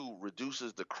quadrant 2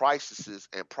 reduces the crises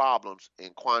and problems in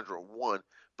quadrant 1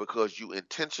 because you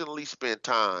intentionally spend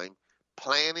time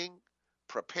planning,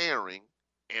 preparing,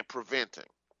 and preventing.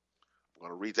 I'm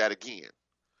going to read that again.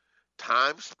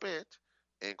 Time spent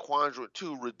in quadrant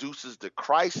 2 reduces the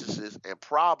crises and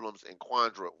problems in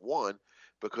quadrant 1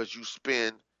 because you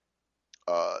spend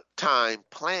time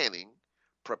planning,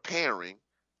 preparing,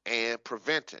 and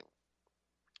preventing.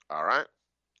 All right?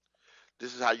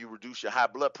 This is how you reduce your high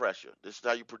blood pressure. This is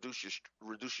how you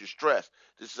reduce your stress.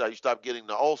 This is how you stop getting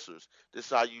the ulcers. This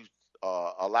is how you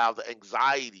allow the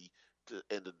anxiety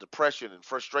and the depression and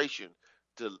frustration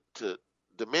to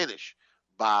diminish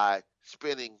by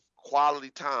spending quality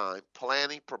time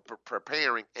planning,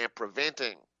 preparing, and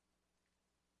preventing.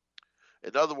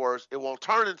 In other words, it won't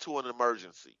turn into an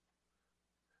emergency.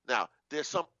 Now, there's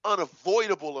some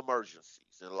unavoidable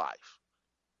emergencies in life,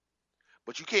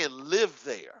 but you can't live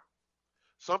there.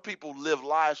 Some people live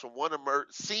lives from one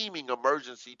seeming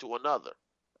emergency to another.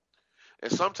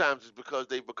 And sometimes it's because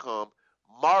they've become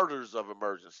martyrs of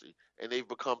emergency, and they've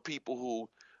become people who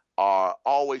are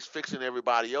always fixing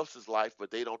everybody else's life,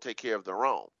 but they don't take care of their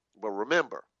own. But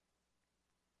remember,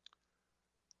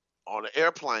 on an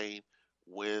airplane,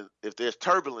 if there's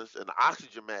turbulence and the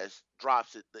oxygen mask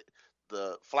drops,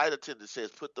 the flight attendant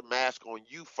says, put the mask on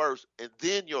you first and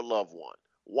then your loved one.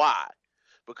 Why?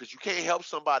 Because you can't help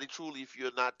somebody truly if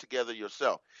you're not together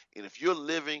yourself. And if you're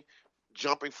living,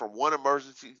 jumping from one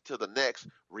emergency to the next,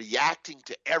 reacting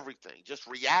to everything, just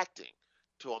reacting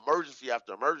to emergency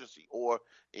after emergency, or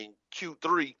in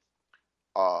Q3,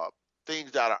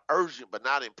 things that are urgent but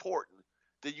not important,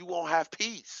 then you won't have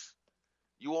peace.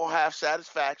 You won't have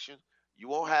satisfaction. You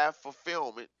won't have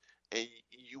fulfillment, and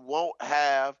you won't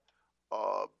have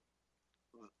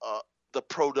the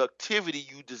productivity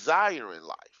you desire in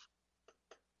life.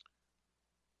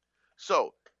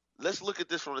 So let's look at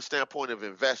this from the standpoint of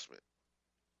investment.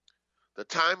 The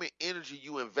time and energy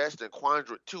you invest in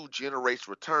Quadrant 2 generates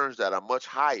returns that are much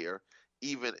higher,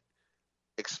 even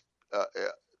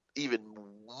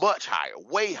much higher,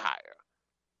 way higher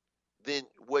than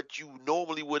what you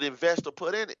normally would invest or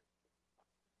put in it.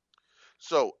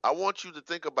 So I want you to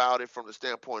think about it from the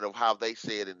standpoint of how they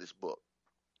say it in this book.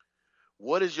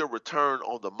 What is your return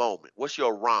on the moment? What's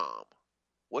your ROM?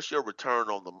 What's your return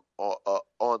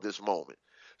on this moment?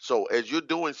 So as you're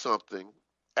doing something,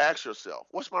 ask yourself,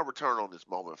 what's my return on this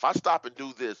moment? If I stop and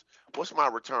do this, what's my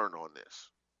return on this?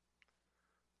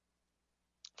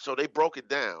 So they broke it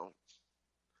down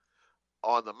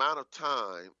on the amount of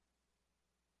time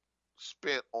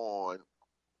spent on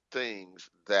things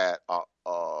that are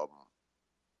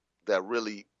that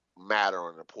really matter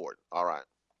and important. All right.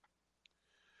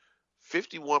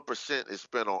 51% is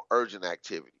spent on urgent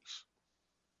activities.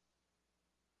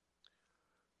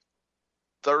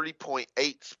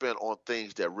 30.8 spent on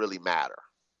things that really matter.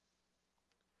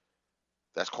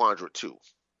 That's Quadrant 2.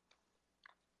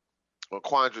 On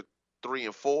Quadrant 3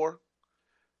 and 4,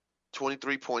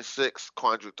 23.6,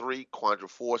 Quadrant 3,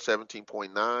 Quadrant 4,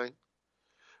 17.9,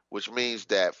 which means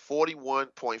that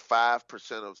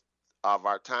 41.5% of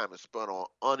our time is spent on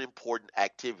unimportant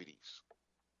activities.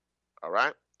 All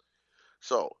right?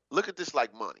 So look at this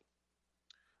like money.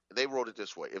 They wrote it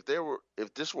this way. If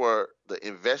this were the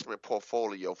investment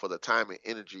portfolio for the time and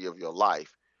energy of your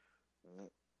life,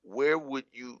 where would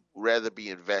you rather be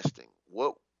investing?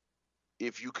 What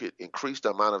if you could increase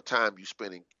the amount of time you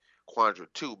spend in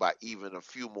Quadrant 2 by even a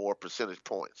few more percentage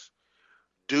points?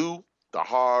 Do the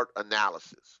hard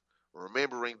analysis,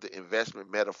 remembering the investment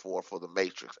metaphor for the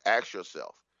matrix. Ask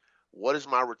yourself, what is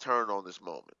my return on this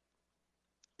moment?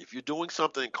 If you're doing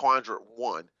something in Quadrant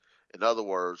 1, in other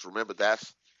words, remember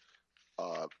that's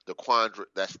the quadrant,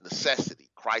 that's necessity,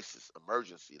 crisis,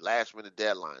 emergency, last minute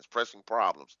deadlines, pressing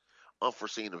problems,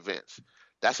 unforeseen events.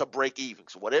 That's a break even.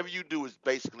 So whatever you do is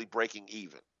basically breaking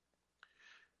even.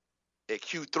 At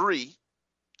Q3,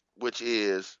 which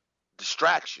is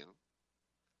distraction,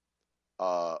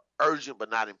 urgent but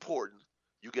not important,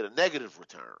 you get a negative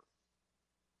return.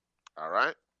 All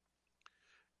right?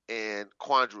 And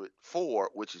Quadrant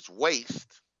 4, which is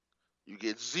waste, you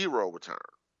get zero return.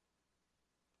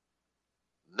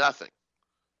 Nothing.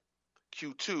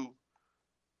 Q2,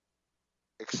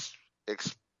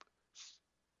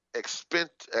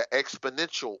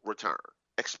 exponential return.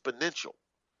 Exponential.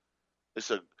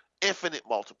 It's an infinite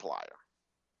multiplier.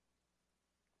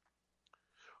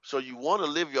 So you want to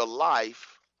live your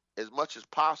life as much as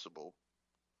possible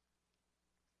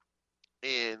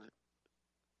in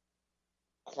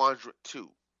Quadrant 2.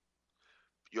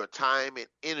 Your time and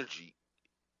energy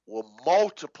will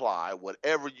multiply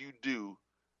whatever you do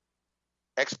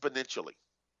exponentially.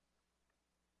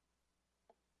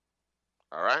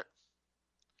 All right?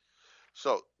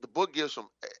 So the book gives some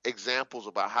examples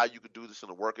about how you could do this in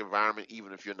a work environment,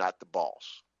 even if you're not the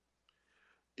boss.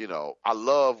 You know, I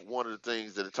love one of the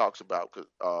things that it talks about, because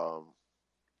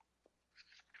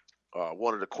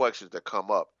one of the questions that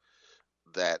come up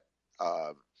that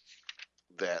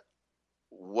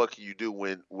what can you do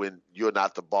when you're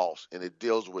not the boss, and it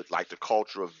deals with like the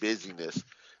culture of busyness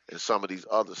and some of these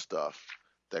other stuff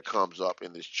that comes up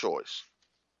in this choice.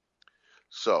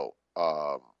 So,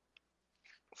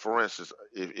 for instance,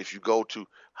 if you go to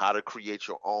how to create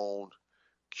your own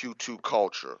Q2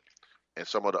 culture and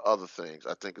some of the other things,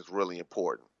 I think it's really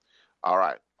important. All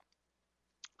right.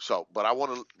 So, but I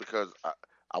want to, because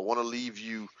I want to leave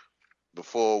you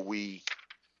before we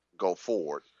go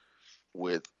forward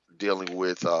with dealing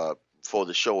with, before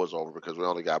the show is over, because we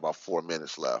only got about 4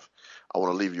 minutes left. I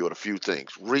want to leave you with a few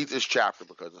things. Read this chapter,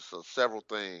 because there's several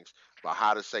things about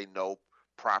how to say no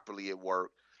properly at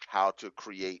work, how to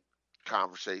create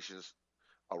conversations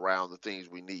around the things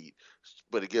we need.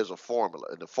 But it gives a formula,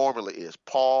 and the formula is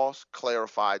pause,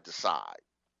 clarify, decide.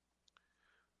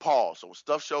 Pause. So when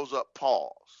stuff shows up,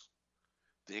 pause.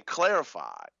 Then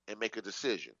clarify and make a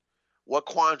decision. What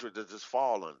quadrant does this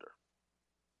fall under?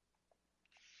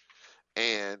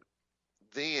 And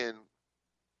then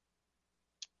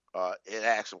it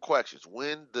asks some questions.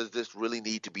 When does this really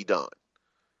need to be done?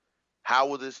 How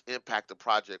will this impact the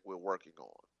project we're working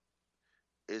on?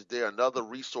 Is there another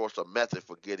resource or method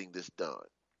for getting this done?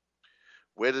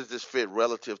 Where does this fit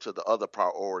relative to the other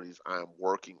priorities I'm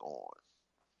working on?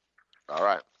 All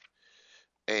right.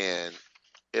 And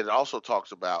it also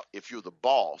talks about, if you're the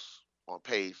boss, on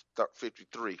page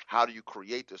 53, how do you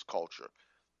create this culture?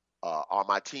 Are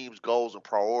my team's goals and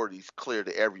priorities clear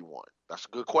to everyone? That's a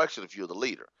good question if you're the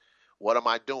leader. What am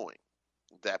I doing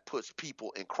that puts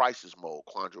people in crisis mode,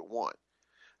 quadrant 1?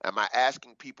 Am I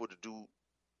asking people to do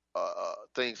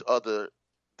things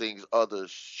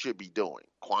others should be doing,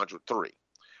 quadrant 3?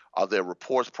 Are there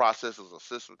reports, processes, or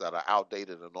systems that are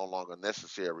outdated and no longer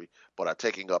necessary but are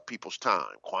taking up people's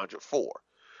time, quadrant 4?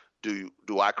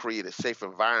 Do I create a safe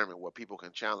environment where people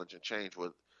can challenge and change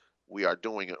what we are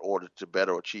doing in order to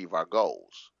better achieve our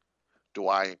goals? Do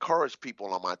I encourage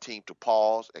people on my team to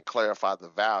pause and clarify the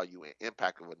value and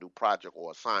impact of a new project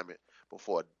or assignment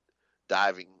before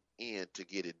diving in to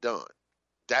get it done?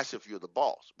 That's if you're the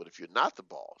boss. But if you're not the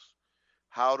boss,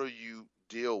 how do you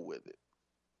deal with it?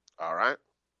 All right?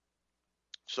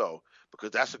 So,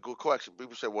 because that's a good question.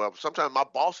 People say, well, sometimes my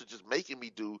boss is just making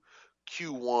me do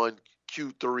Q1,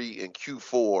 Q3, and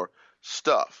Q4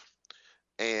 stuff.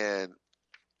 And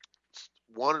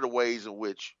one of the ways in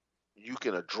which you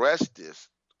can address this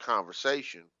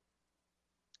conversation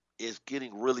is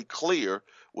getting really clear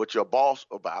with your boss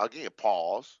about, again,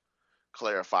 pause,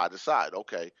 clarify, decide.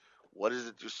 Okay, what is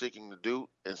it you're seeking to do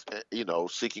and,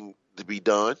 seeking to be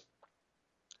done,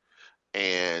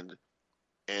 and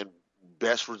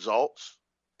best results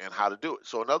and how to do it.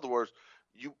 So in other words,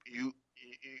 you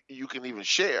can even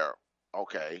share,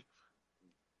 okay,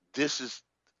 this is,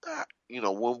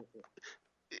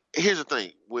 here's the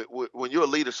thing. When you're a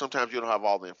leader, sometimes you don't have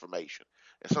all the information.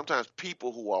 And sometimes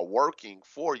people who are working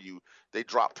for you, they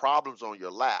drop problems on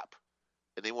your lap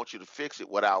and they want you to fix it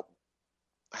without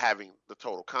having the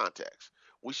total context.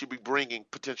 We should be bringing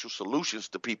potential solutions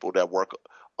to people that work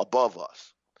above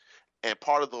us. And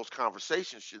part of those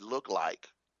conversations should look like,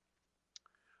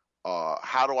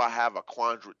 how do I have a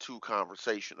quadrant 2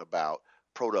 conversation about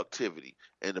productivity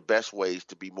and the best ways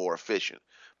to be more efficient?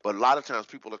 But a lot of times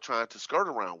people are trying to skirt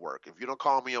around work. If you don't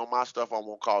call me on my stuff, I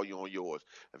won't call you on yours.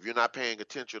 If you're not paying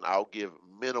attention, I'll give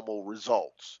minimal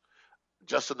results,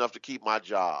 just enough to keep my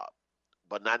job,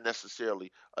 but not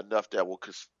necessarily enough that will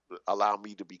allow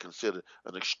me to be considered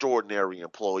an extraordinary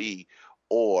employee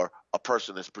or a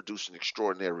person that's producing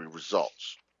extraordinary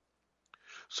results.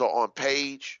 So on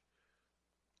page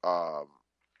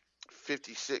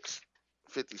 56,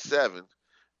 57,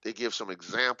 they give some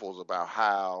examples about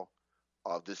how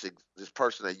this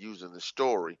person they use in the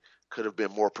story could have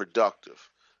been more productive,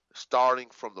 starting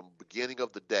from the beginning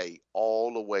of the day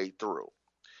all the way through.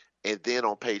 And then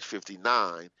on page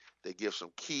 59, they give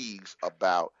some keys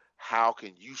about how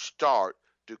can you start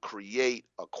to create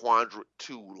a quadrant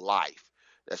 2 life.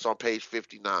 That's on page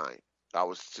 59. I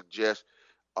would suggest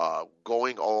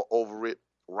going all over it,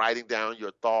 writing down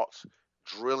your thoughts,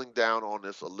 drilling down on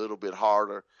this a little bit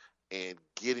harder, and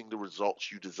getting the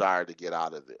results you desire to get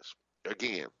out of this.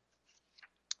 Again,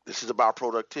 this is about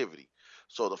productivity.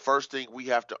 So the first thing we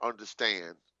have to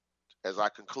understand as I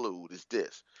conclude is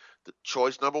this. The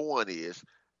choice number 1 is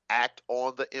act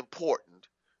on the important,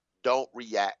 don't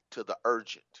react to the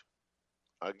urgent.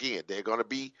 Again, there are going to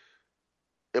be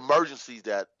emergencies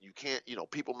that you can't,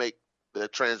 people make their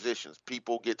transitions,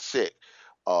 people get sick,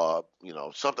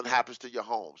 something happens to your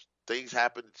homes, things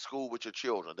happen at school with your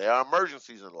children. There are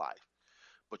emergencies in life,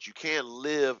 but you can't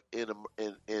live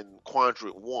in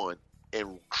quadrant 1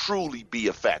 and truly be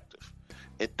effective.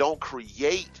 And don't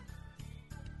create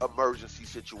emergency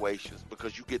situations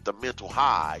because you get the mental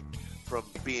high from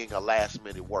being a last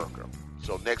minute worker.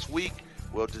 So next week,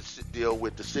 we'll deal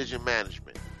with decision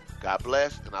management. God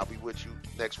bless, and I'll be with you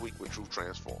next week with Truth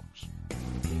Transforms.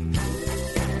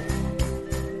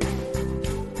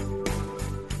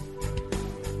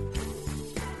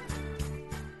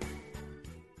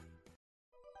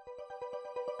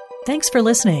 Thanks for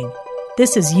listening.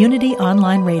 This is Unity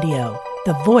Online Radio,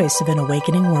 the voice of an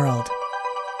awakening world.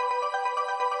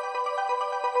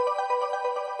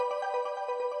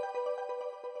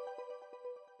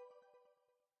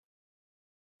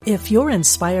 If you're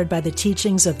inspired by the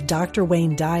teachings of Dr.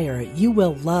 Wayne Dyer, you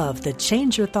will love the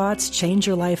Change Your Thoughts, Change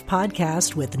Your Life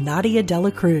podcast with Nadia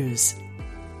Dela Cruz.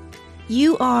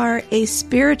 You are a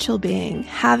spiritual being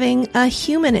having a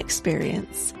human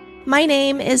experience. My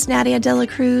name is Nadia Dela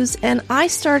Cruz, and I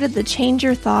started the Change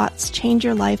Your Thoughts, Change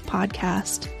Your Life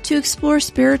podcast to explore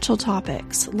spiritual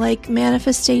topics like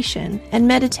manifestation and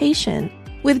meditation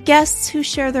with guests who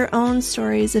share their own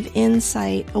stories of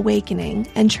insight, awakening,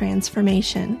 and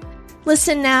transformation.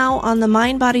 Listen now on the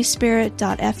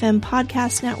mindbodyspirit.fm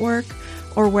podcast network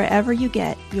or wherever you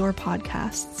get your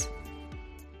podcasts.